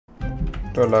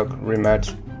Good luck,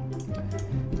 rematch.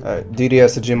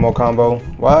 DDS to Gmaul combo.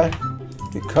 Why?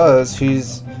 Because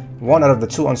he's one out of the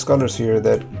 2 unscolars here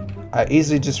that I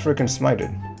easily just freaking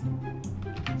smited.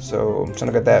 So I'm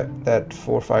trying to get that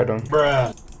 4th item.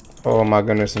 Bruh. Oh my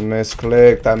goodness, I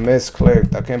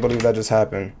misclicked. I can't believe that just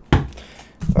happened.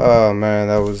 Oh man,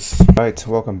 that was... Right,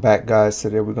 welcome back guys.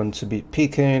 Today we're going to be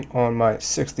PKing on my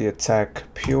 60 attack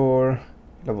pure,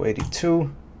 level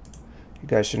 82. You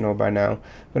guys should know by now. I'm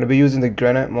going to be using the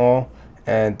granite maul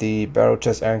and the barrel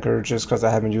chest anchor just because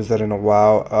I haven't used that in a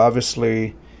while.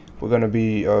 Obviously, we're going to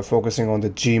be focusing on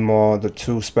the Gmaul, the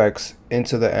 2 specs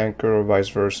into the anchor or vice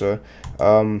versa.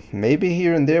 Maybe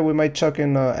here and there we might chuck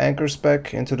in anchor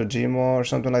spec into the Gmaul or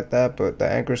something like that, but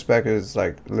the anchor spec is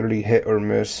like literally hit or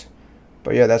miss.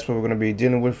 But yeah, that's what we're going to be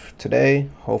dealing with today.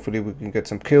 Hopefully we can get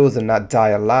some kills and not die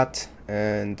a lot.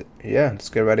 And yeah, let's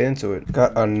get right into it.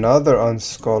 Got another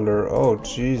unscholar. Oh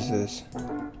Jesus,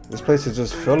 this place is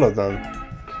just full of them.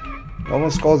 No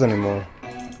one skulls anymore.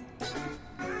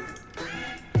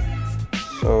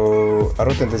 So I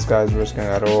don't think this guy's risking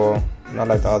at all, not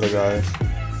like the other guys.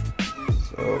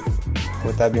 So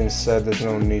with that being said, there's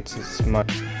no need to smite.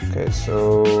 Okay,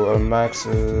 so our max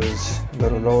is a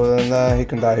little lower than that. He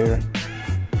can die here.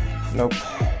 Nope.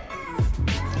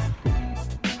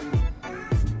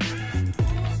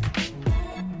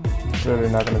 Clearly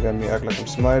not gonna get me act like I'm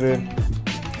smited.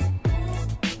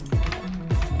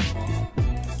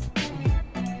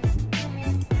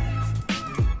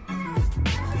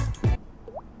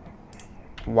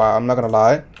 Wow, I'm not gonna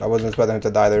lie, I wasn't expecting him to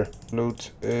die there.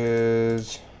 Loot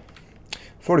is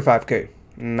 45k.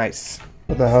 Nice.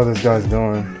 What the hell this guy's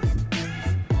doing?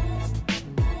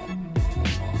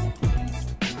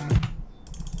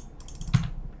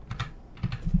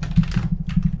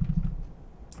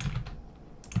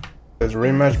 There's a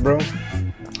rematch, bro.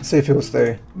 Let's see if he'll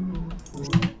stay.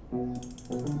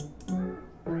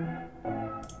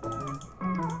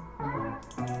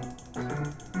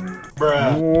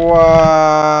 Bruh.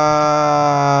 Wow.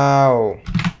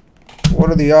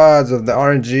 What are the odds of the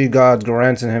RNG gods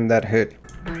granting him that hit?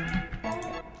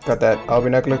 Got that Albi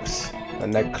necklace. A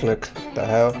necklace. The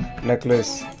hell?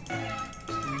 Necklace.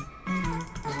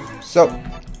 So,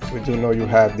 we do know you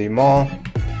have the maul.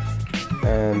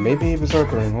 And maybe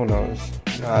Berserker, who knows?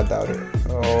 Nah, I doubt it.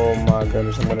 Oh my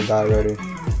goodness, I'm gonna die already.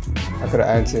 I could've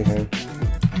anti him.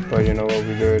 But you know what,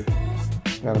 we good.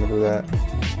 Not gonna do that.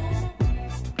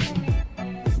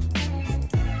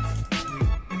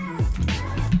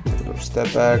 Take a little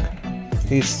step back.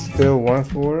 He still went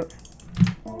for it.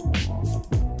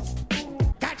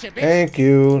 Gotcha, thank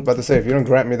you. About to say, if you don't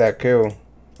grant me that kill, it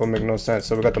will make no sense.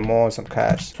 So we got the maul and some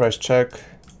cash. Price check.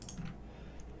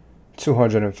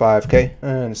 205k,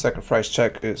 and the second price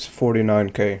check is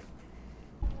 49k.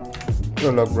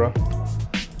 Good luck, bro.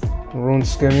 Rune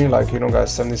skimmy like he don't got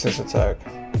 76 attack.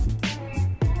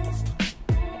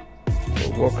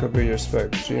 So what could be your spec?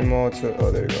 Gmaul to,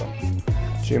 oh there you go.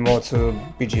 Gmaul to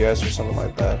BGS or something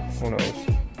like that. Who knows?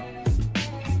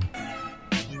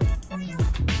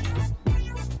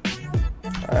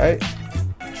 Alright.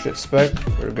 Shit spec.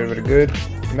 Very good, very good.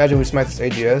 Imagine we smite this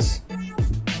AGS.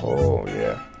 Oh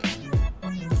yeah.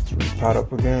 Pot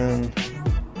up again.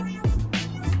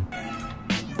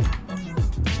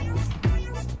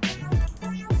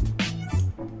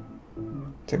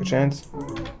 Take a chance.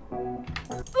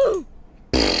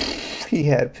 He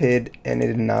had PID and it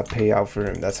did not pay out for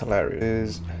him. That's hilarious. It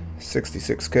is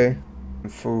 66k.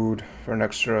 Food for an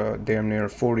extra damn near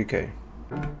 40k.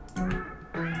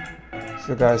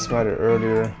 So the guy smited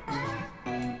earlier.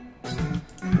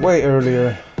 Way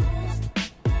earlier.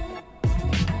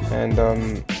 And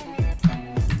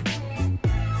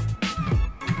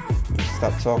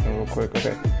stop talking real quick.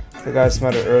 Okay, the guy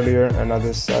smited earlier and I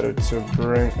decided to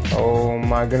bring... Oh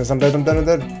my goodness, I'm dead, I'm dead, I'm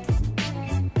dead.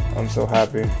 I'm so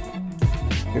happy.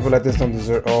 People like this don't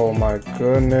deserve... Oh my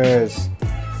goodness.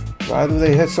 Why do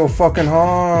they hit so fucking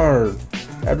hard?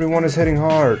 Everyone is hitting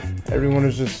hard. Everyone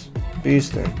is just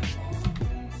beasting.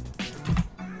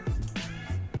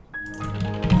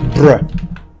 Bruh.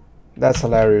 That's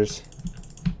hilarious.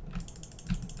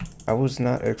 I was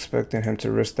not expecting him to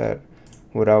risk that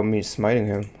without me smiting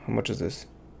him. How much is this?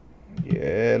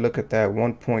 Yeah, look at that,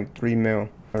 1.3 mil.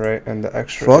 Alright, and the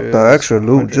extra Fuck the extra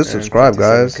loot, just subscribe,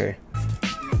 guys. Okay.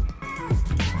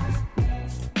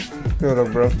 Good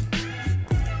luck, bro.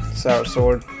 Sour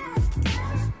sword.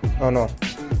 Oh no.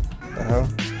 The hell?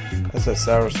 That's a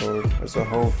sour sword. That's a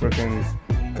whole freaking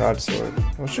god sword.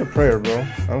 What's your prayer, bro?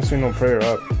 I don't see no prayer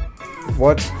up.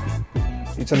 What?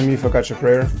 You telling me you forgot your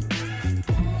prayer?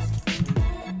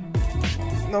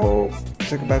 No.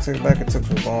 Take it back, take it back. It took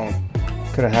too long.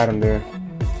 Could have had him there.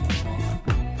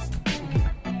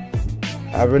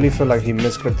 I really feel like he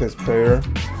misclicked his player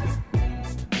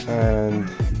and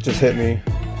just hit me,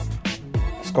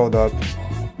 skulled up,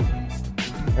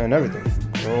 and everything.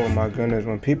 Oh my goodness,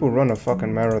 when people run a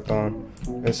fucking marathon,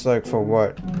 it's like for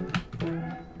what?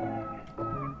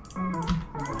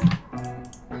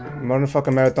 Run a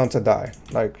fucking marathon to die.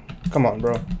 Like, come on,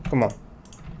 bro. Come on.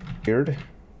 Weird.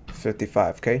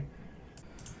 55k.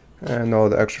 And all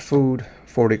the extra food,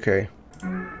 40k.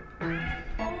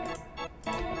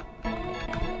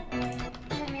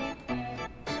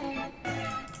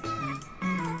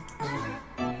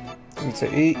 It's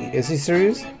a E. Is he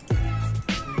serious?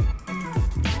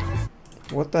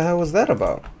 What the hell was that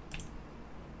about?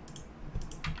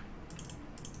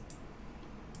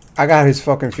 I got his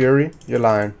fucking fury. You're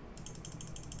lying.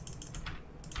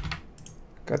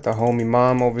 Got the homie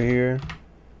mom over here.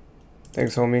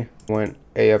 Thanks, homie. Went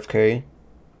AFK,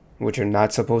 which you're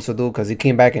not supposed to do because he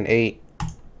came back in 8.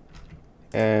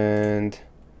 And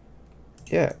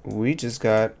yeah, we just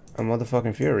got a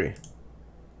motherfucking fury.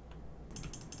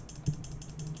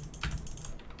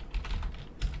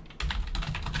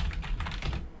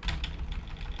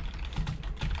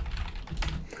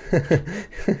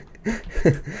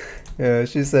 Yeah,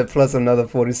 she said plus another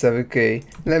 47k.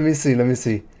 Let me see.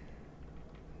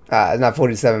 It's not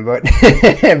 47, but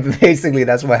basically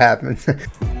that's what happens.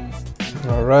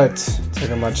 Alright,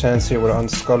 taking my chance here with an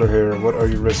unscolor here. What are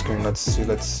you risking? Let's see.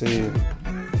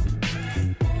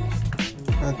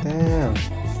 God damn.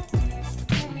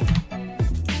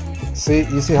 See,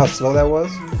 you see how slow that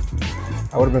was?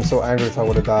 I would have been so angry if I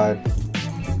would have died.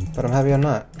 But I'm happy I'm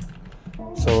not.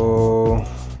 So,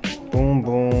 boom,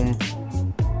 boom.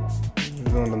 Just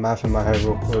doing the math in my head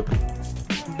real quick.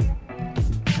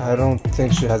 I don't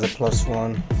think she has a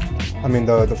 +1. I mean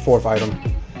the 4th item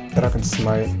that I can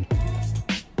smite.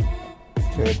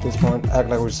 Okay, at this point, act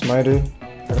like we smited.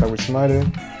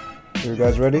 You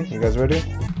guys ready?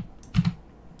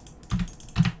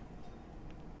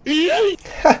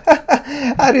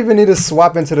 I didn't even need to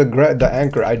swap into the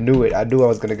anchor. I knew I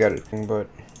was gonna get it, but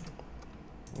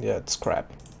yeah, it's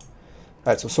crap.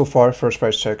 Alright, so far, first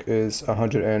price check is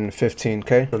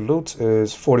 115k. The loot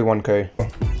is 41k.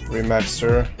 Rematch,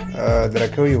 sir. Did I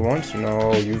kill you once?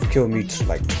 No, you've killed me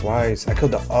like twice. I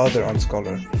killed the other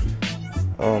unscholar.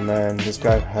 Oh man, this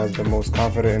guy has the most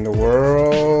confident in the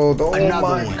world. Oh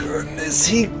my goodness,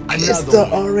 the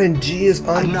RNG is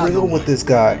unreal with this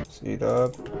guy. Speed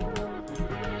up.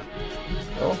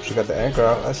 Oh, she got the anchor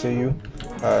out. I see you.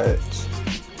 Alright.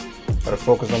 Gotta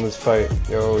focus on this fight.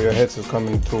 Yo, your hits is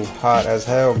coming through hot as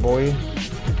hell, boy.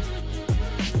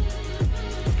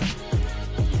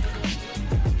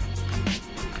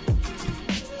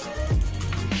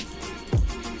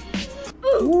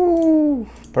 Woo!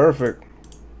 Perfect.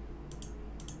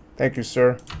 Thank you,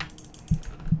 sir.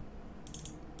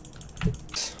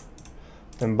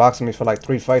 Been boxing me for like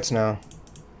 3 fights now.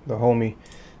 The homie.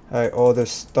 Alright, all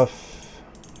this stuff,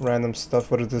 random stuff.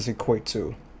 What does this equate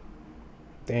to?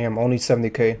 Damn, only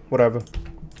 70k. Whatever.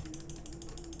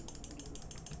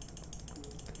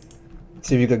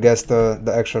 See if you could guess the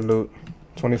extra loot.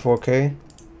 24k.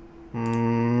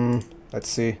 Let's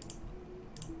see.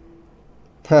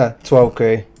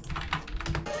 12k.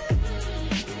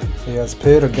 He has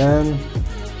paid again.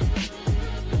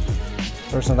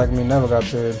 Person like me never got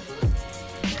paid.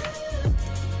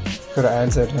 Could have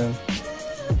answered him.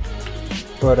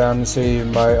 But honestly,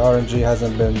 my RNG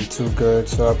hasn't been too good,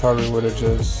 so I probably would have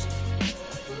just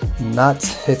not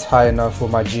hit high enough with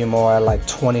my Gmaul at like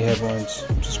 20 hit points,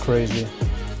 which is crazy.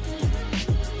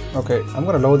 Okay, I'm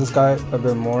gonna lower this guy a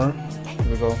bit more.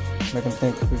 Here we go. Make him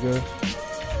think we're good.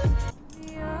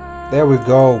 There we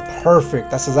go. Perfect.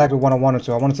 That's exactly what I wanted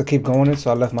to. I wanted to keep going it, so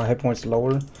I left my hit points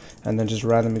lower and then just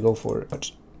randomly go for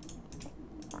it.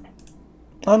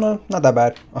 Oh no, not that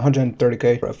bad.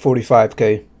 130k,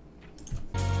 45k.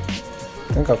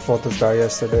 I think I fought this guy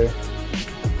yesterday.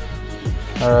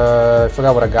 I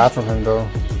forgot what I got from him though.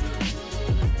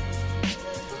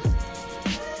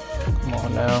 Come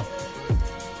on now.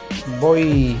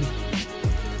 Boy.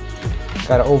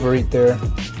 Gotta overeat there.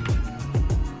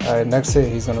 Alright, next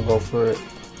hit he's gonna go for it.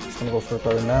 He's gonna go for it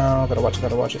right now. Gotta watch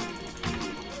it.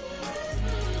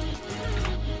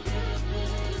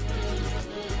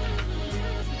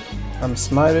 I'm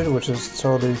smited, which is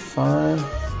totally fine.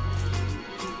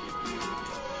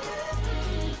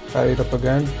 Gotta eat up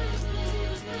again.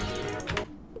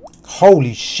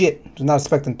 Holy shit! Was not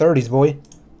expecting 30s, boy.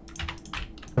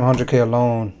 100k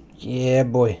alone. Yeah,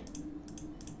 boy.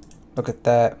 Look at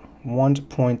that.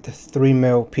 1.3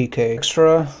 mil PK.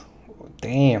 Extra.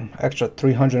 Damn. Extra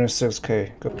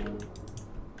 306k. Good.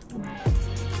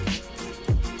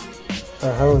 What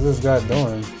the hell is this guy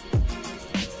doing?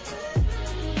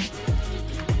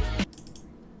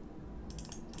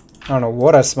 don't know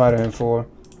what I smited him for.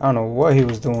 I don't know what he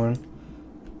was doing.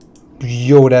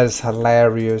 Yo, that is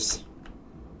hilarious.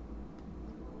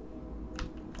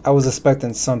 I was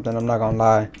expecting something, I'm not gonna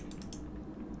lie.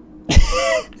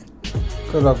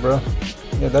 Good luck, bro.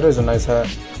 Yeah, that is a nice hat.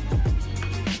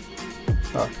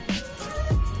 Oh.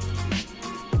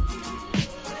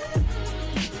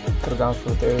 Could've gone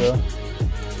for it there, though.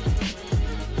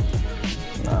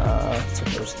 Nah, take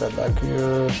a little step back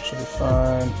here. Should be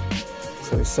fine.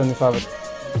 So he's 75.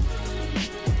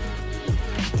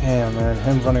 Damn, man.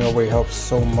 Him running away helps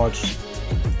so much.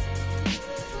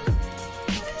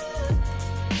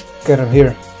 Get him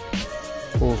here.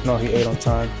 Ooh, no, he ate on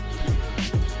time.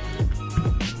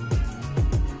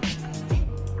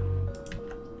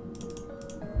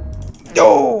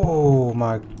 Oh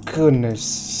my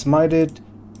goodness. Smited.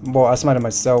 Boy, I smited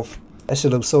myself. That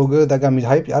shit looks so good. That got me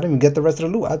hyped. I didn't even get the rest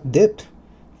of the loot. I dipped.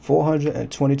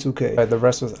 422k. Right, the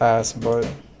rest was ass, but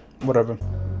whatever.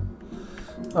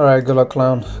 Alright, good luck,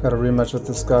 clown. Got a rematch with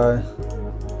this guy.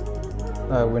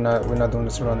 We're not doing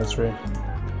this around the tree.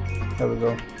 There we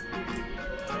go.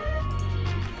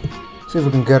 See if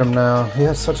we can get him now. He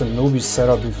has such a newbie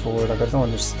setup before. Like, I don't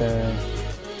understand.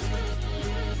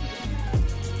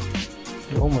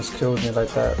 He almost killed me like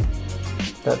that.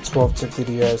 That 12 tick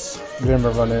DDS. Dreamer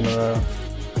running around.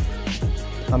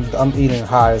 I'm eating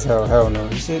high as hell. Hell no.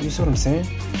 You see what I'm saying?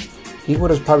 He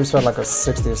would have probably started like a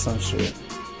 60 or some shit.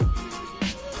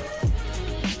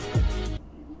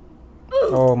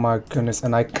 Oh my goodness.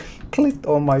 And I clicked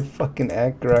on my fucking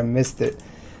anchor. I missed it.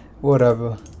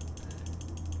 Whatever.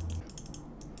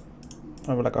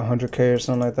 Probably like 100k or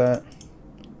something like that.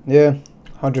 Yeah.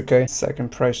 100k. Second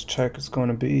price check is going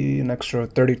to be an extra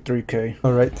 33k.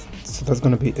 Alright, so that's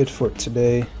going to be it for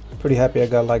today. Pretty happy I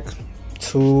got like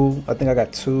I think I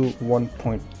got two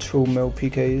 1.2 mil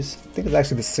PKs. I think it's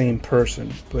actually the same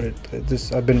person, but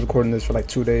I've been recording this for like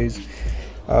 2 days.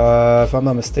 If I'm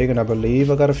not mistaken, I believe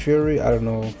I got a Fury. I don't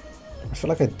know. I feel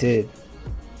like I did.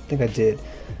 I think I did.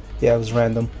 Yeah, it was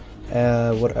random.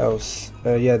 What else?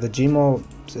 Yeah, the Gmaul,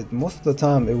 most of the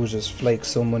time it was just flake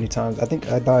so many times. I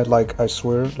think I died like, I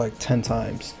swear, like 10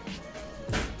 times.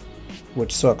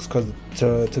 Which sucks, because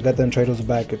to get the Entrados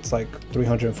back, it's like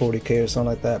 340k or something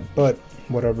like that. But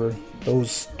whatever,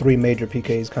 those 3 major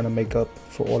PKs kind of make up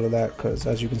for all of that, because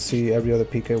as you can see, every other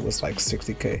PK was like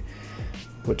 60k,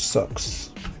 which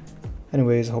sucks.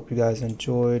 Anyways, I hope you guys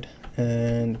enjoyed,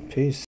 and peace.